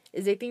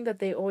is they think that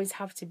they always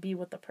have to be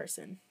with the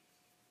person.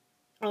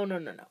 Oh,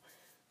 no.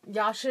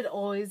 Y'all should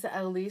always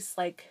at least,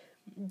 like,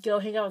 go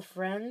hang out with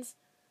friends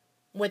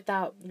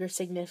without your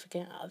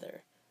significant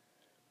other.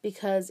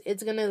 Because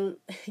it's going to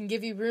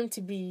give you room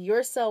to be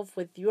yourself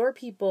with your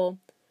people,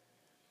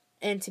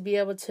 and to be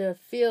able to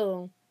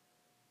feel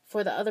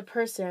for the other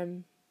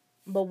person,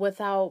 but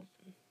without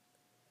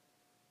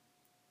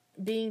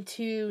being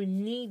too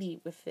needy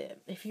with it,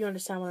 if you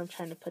understand what I'm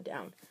trying to put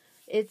down.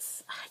 I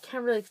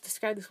can't really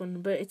describe this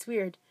one, but it's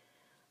weird.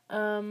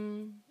 I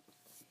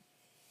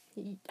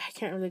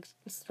can't really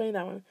explain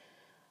that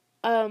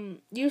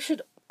one. You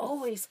should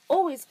always,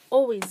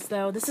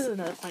 though, this is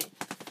another point.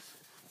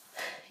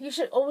 You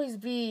should always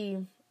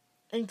be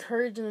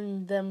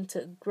encouraging them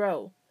to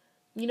grow.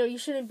 You know, you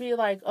shouldn't be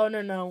like, oh,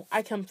 no,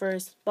 I come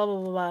first, blah, blah,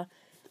 blah, blah.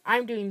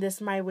 I'm doing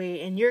this my way,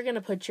 and you're going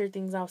to put your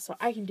things off so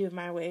I can do it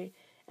my way,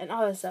 and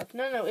all that stuff.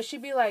 No, it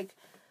should be like,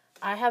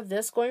 I have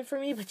this going for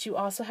me, but you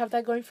also have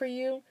that going for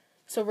you.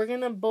 So we're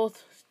going to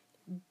both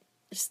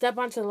step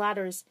onto the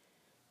ladders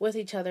with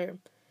each other.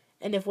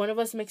 And if one of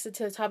us makes it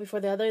to the top before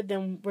the other,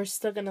 then we're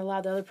still going to allow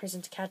the other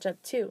person to catch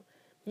up too.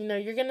 You know,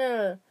 you're going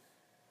to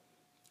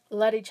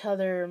let each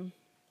other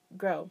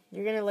grow.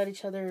 You're going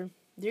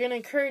to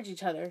encourage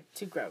each other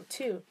to grow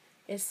too.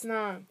 It's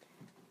not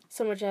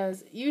so much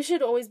as, you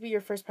should always be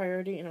your first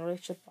priority in a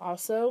relationship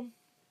also.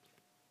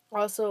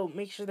 Also,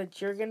 make sure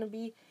that you're going to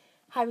be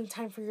having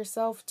time for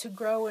yourself to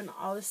grow and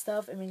all this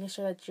stuff, and making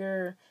sure that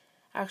you're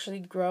actually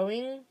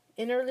growing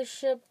in a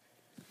relationship.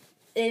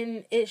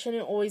 And it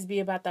shouldn't always be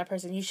about that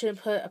person. You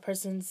shouldn't put a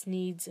person's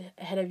needs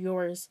ahead of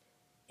yours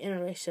in a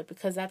relationship,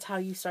 because that's how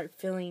you start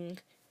feeling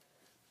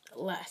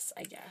less,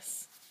 I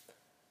guess.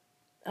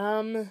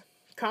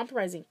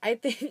 Compromising. I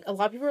think a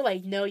lot of people are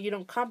like, no, you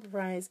don't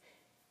compromise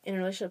in a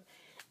relationship.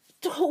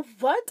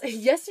 What?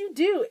 Yes, you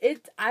do.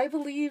 I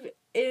believe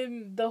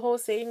in the whole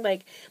saying,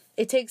 like,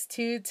 it takes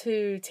two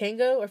to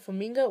tango, or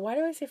flamingo. Why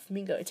do I say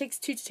flamingo? It takes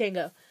two to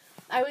tango.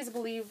 I always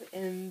believe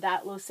in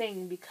that little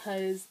saying,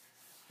 because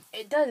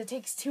it does. It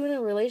takes two in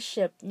a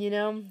relationship, you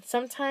know?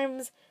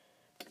 Sometimes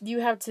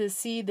you have to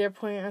see their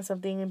point on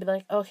something and be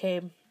like,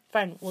 okay,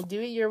 fine, we'll do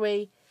it your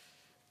way.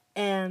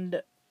 And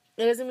it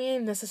doesn't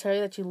mean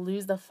necessarily that you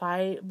lose the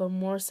fight, but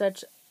more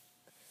such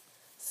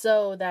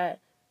so that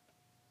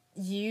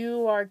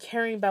you are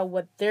caring about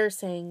what they're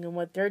saying and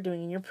what they're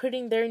doing, and you're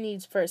putting their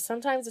needs first.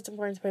 Sometimes it's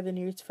important to put the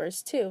needs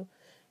first too,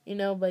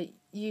 but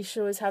you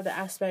should always have the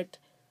aspect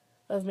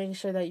of making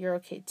sure that you're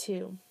okay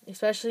too,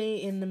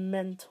 especially in the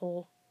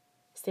mental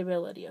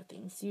stability of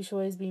things. You should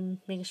always be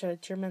making sure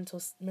that you're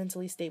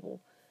mentally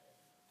stable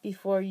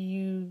before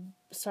you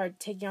start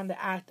taking on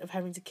the act of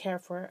having to care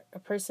for a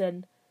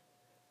person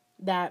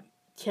that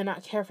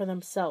cannot care for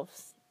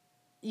themselves.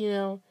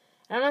 I'm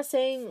not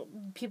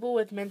saying people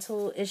with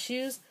mental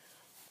issues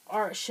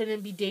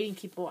shouldn't be dating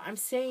people. I'm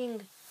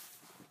saying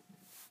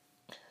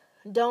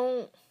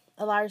don't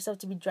allow yourself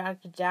to be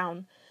dragged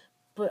down,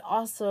 but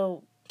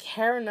also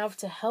care enough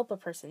to help a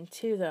person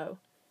too, though.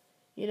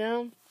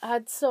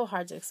 It's so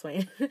hard to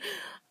explain.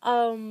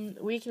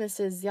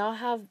 Weaknesses. Y'all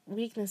have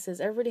weaknesses.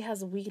 Everybody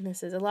has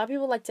weaknesses. A lot of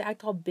people like to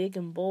act all big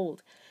and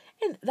bold,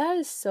 and that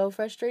is so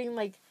frustrating.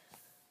 Like,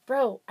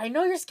 bro, I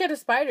know you're scared of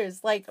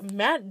spiders. Like,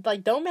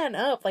 don't man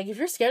up. Like, if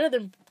you're scared of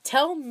them,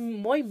 tell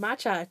Moi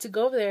Matcha to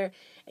go over there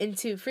and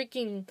to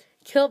freaking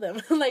kill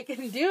them. Like,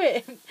 do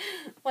it.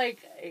 Like,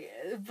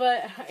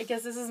 but I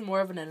guess this is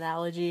more of an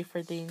analogy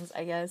for things,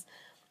 I guess.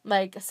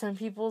 Like, some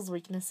people's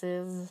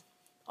weaknesses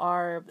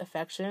are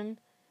affection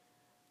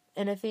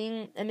and a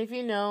thing. And if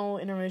you know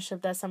in a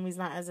relationship that somebody's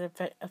not as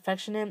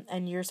affectionate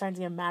and you're starting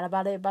to get mad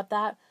about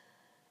that,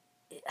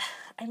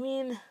 I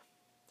mean,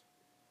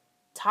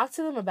 talk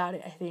to them about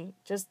it, I think.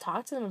 Just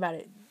talk to them about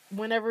it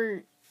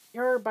whenever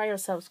you're by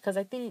yourselves. Because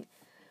I think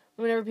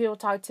whenever people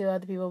talk to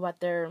other people about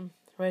their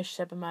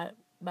relationship and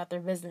about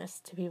their business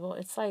to people,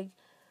 it's like,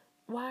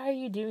 why are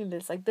you doing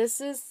this? Like, this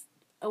is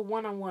a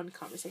one-on-one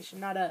conversation,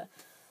 not a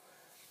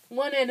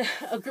one in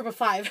a group of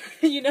 5,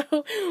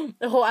 the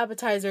whole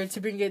appetizer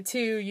to bring it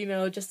to,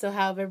 just to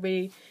have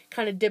everybody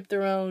kind of dip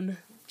their own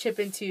chip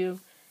into.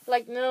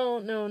 Like, no,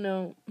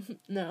 no,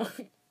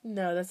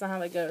 that's not how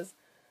that goes.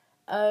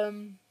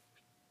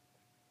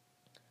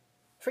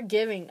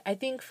 Forgiving. I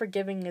think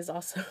forgiving is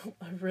also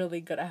a really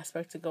good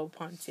aspect to go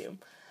upon too.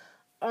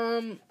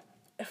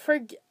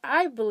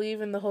 I believe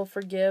in the whole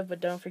forgive but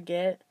don't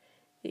forget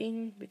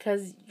thing,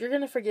 because you're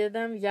gonna forgive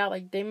them. Yeah,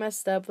 like, they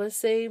messed up. Let's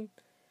say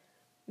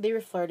they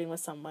were flirting with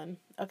someone.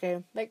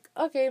 Okay,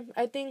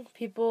 I think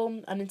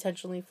people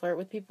unintentionally flirt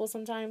with people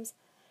sometimes.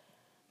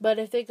 But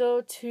if they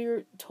go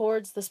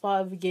towards the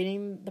spot of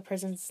getting the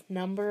person's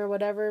number or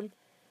whatever,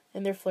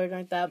 and they're flirting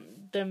like that,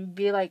 then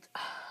be like,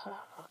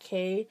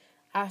 okay,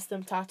 ask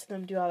them, talk to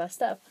them, do all that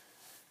stuff.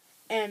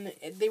 And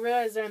they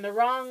realize they're in the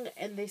wrong,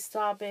 and they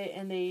stop it,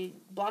 and they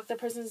block the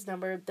person's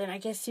number, then I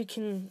guess you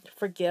can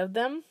forgive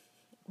them,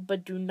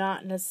 but do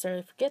not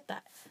necessarily forget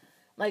that.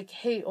 Like,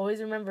 hey, always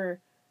remember,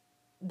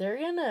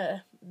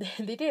 they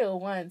did it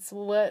once.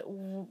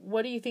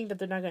 What do you think that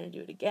they're not going to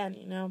do it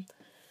again,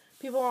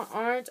 People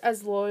aren't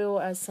as loyal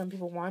as some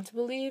people want to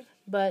believe,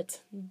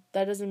 but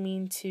that doesn't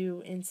mean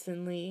to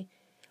instantly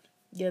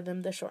give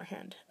them the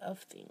shorthand of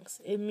things.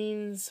 It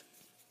means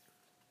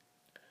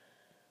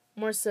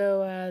more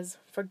so as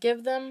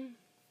forgive them,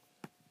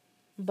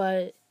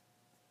 but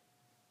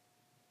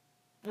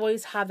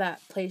always have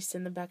that placed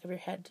in the back of your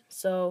head.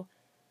 So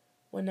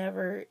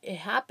whenever it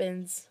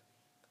happens,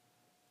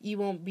 you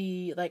won't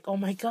be like, oh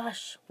my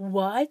gosh,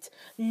 what?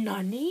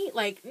 Nani?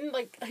 Like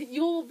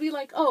you'll be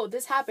like, oh,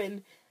 this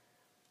happened.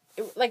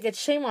 It's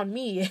shame on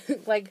me.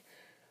 Like,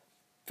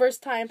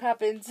 first time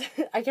happens,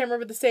 I can't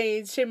remember the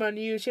saying, shame on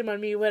you, shame on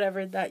me,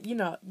 whatever, that, you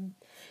know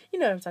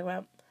what I'm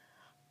talking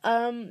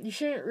about. You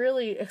shouldn't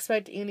really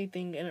expect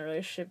anything in a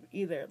relationship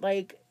either.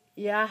 Like,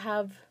 yeah,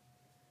 have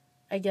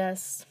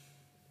expectations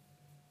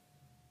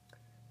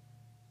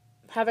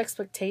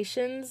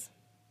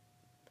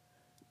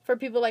for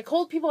people. Like,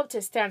 hold people up to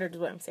a standard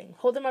is what I'm saying.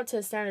 Hold them up to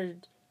a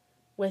standard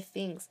with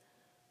things.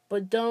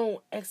 But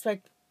don't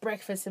expect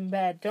breakfast in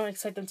bed. Don't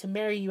expect them to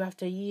marry you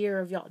after a year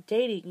of y'all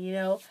dating,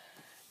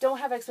 Don't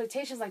have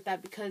expectations like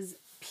that, because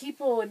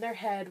people in their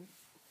head,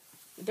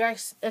 their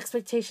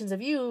expectations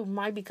of you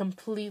might be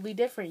completely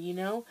different,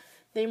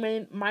 They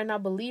might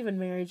not believe in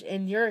marriage,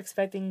 and you're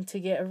expecting to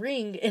get a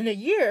ring in a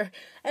year,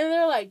 and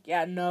they're like,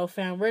 yeah, no,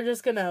 fam, we're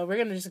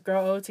gonna just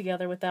grow old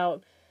together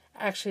without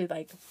actually,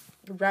 like,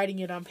 writing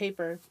it on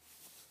paper.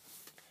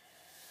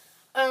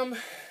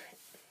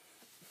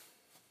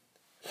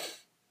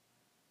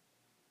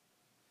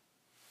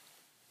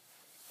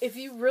 If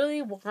you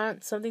really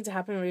want something to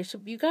happen in a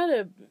relationship, you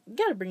gotta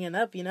bring it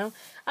up, I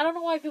don't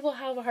know why people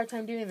have a hard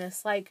time doing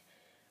this. Like,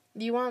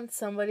 you want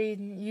somebody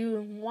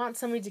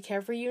to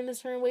care for you in a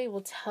certain way,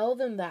 well, tell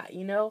them that,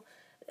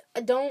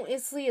 Don't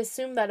instantly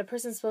assume that a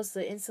person's supposed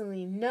to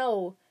instantly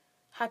know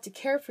how to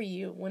care for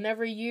you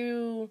whenever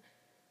you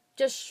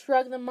just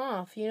shrug them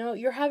off,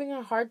 You're having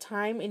a hard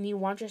time and you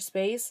want your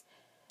space,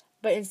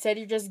 but instead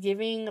you're just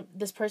giving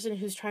this person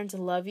who's trying to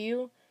love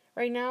you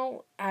right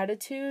now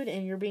attitude,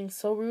 and you're being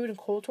so rude and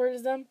cold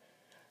towards them.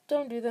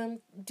 Don't do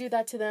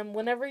that to them.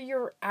 Whenever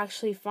you're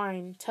actually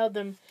fine, tell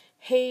them,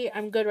 hey,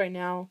 I'm good right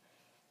now,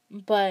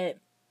 but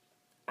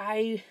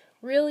I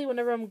really,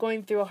 whenever I'm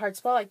going through a hard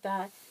spot like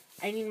that,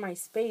 I need my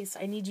space.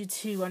 I need you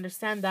to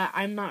understand that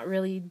I'm not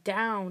really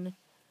down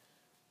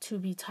to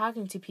be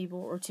talking to people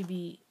or to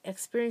be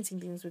experiencing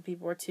things with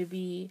people or to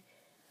be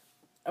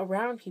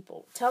around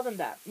people. Tell them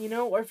that,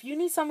 or if you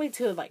need somebody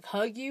to like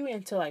hug you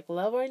and to like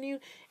love on you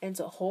and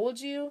to hold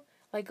you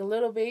like a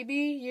little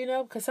baby,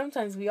 because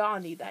sometimes we all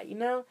need that,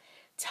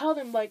 tell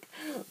them like,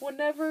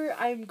 whenever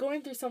I'm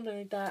going through something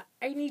like that,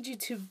 I need you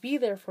to be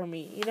there for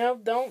me,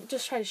 don't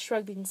just try to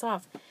shrug things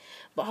off,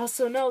 but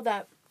also know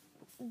that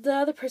the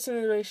other person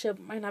in the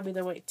relationship might not be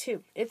their way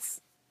too.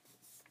 It's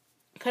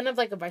kind of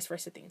like a vice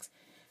versa things.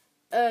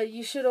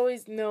 You should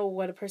always know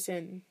what a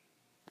person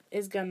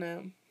is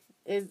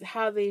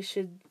how they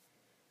should,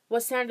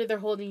 what standard they're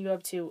holding you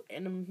up to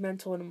in a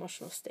mental and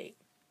emotional state.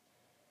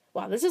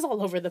 Wow, this is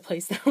all over the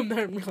place now that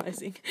I'm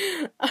realizing.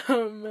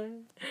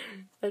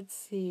 Let's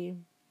see.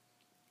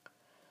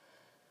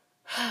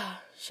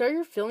 Show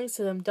your feelings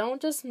to them.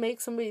 Don't just make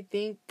somebody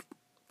think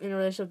in a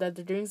relationship that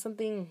they're doing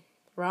something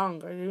wrong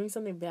or they're doing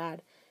something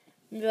bad.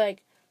 Be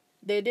like,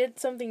 they did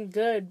something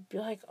good. Be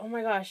like, oh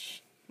my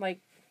gosh. Like,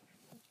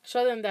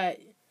 show them that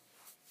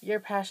you're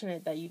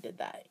passionate that you did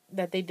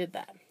that they did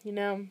that,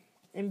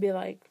 and be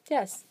like,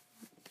 yes,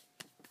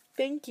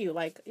 thank you,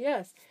 like,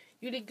 yes,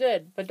 you did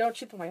good, but don't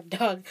treat them like a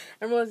dog.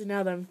 I'm realizing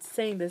now that I'm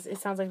saying this, it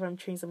sounds like I'm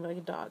treating someone like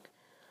a dog.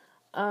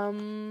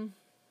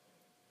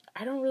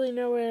 I don't really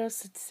know what else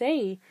to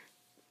say.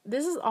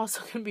 This is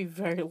also going to be a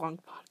very long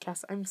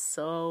podcast. I'm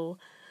so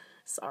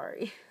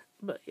sorry.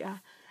 But yeah,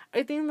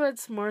 I think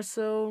that's more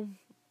so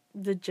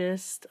the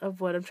gist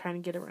of what I'm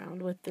trying to get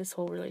around with this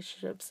whole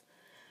relationships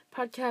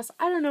podcast.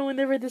 I don't know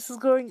whenever this is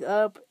going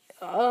up.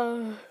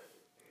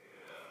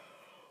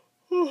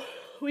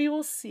 We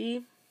will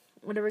see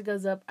whenever it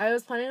goes up. I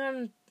was planning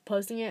on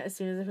posting it as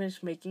soon as I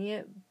finish making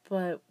it,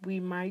 but we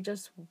might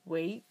just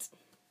wait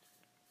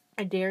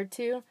a day or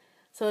two,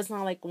 so it's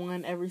not like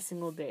one every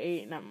single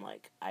day, and I'm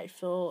like, I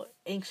feel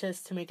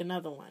anxious to make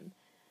another one.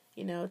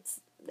 I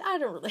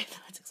don't really know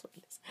how to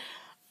explain this.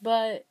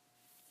 But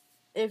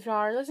if y'all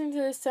are listening to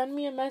this, send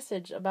me a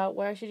message about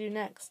what I should do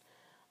next.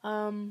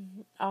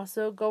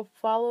 Also, go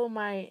follow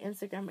my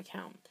Instagram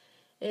account.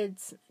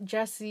 It's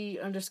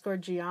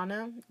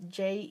Jessie_Gionna,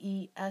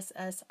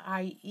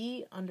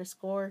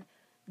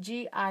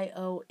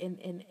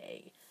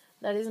 JESSIE_GIONNA.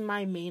 That is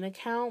my main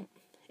account.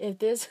 If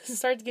this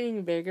starts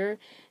getting bigger,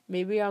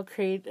 maybe I'll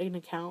create an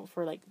account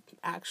for like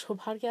actual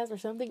podcast or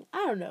something.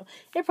 I don't know.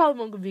 It probably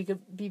won't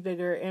be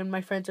bigger, and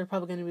my friends are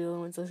probably going to be the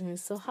ones listening.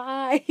 So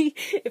hi,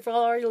 if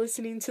y'all are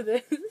listening to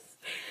this,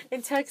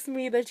 and text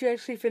me that you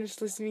actually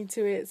finished listening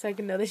to it, so I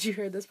can know that you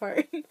heard this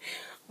part.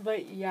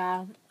 But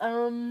yeah, I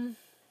don't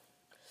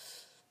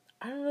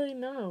really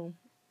know.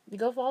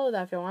 Go follow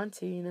that if you want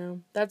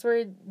to. That's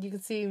where you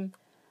can see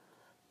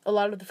a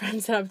lot of the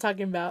friends that I'm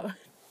talking about.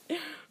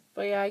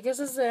 But yeah, I guess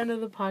this is the end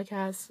of the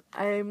podcast.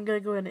 I'm going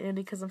to go ahead and end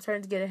it because I'm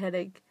starting to get a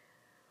headache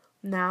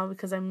now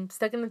because I'm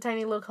stuck in a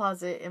tiny little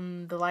closet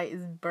and the light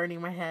is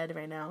burning my head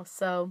right now.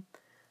 So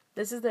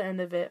this is the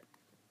end of it.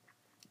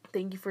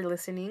 Thank you for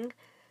listening,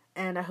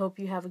 and I hope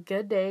you have a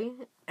good day,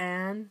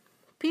 and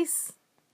peace.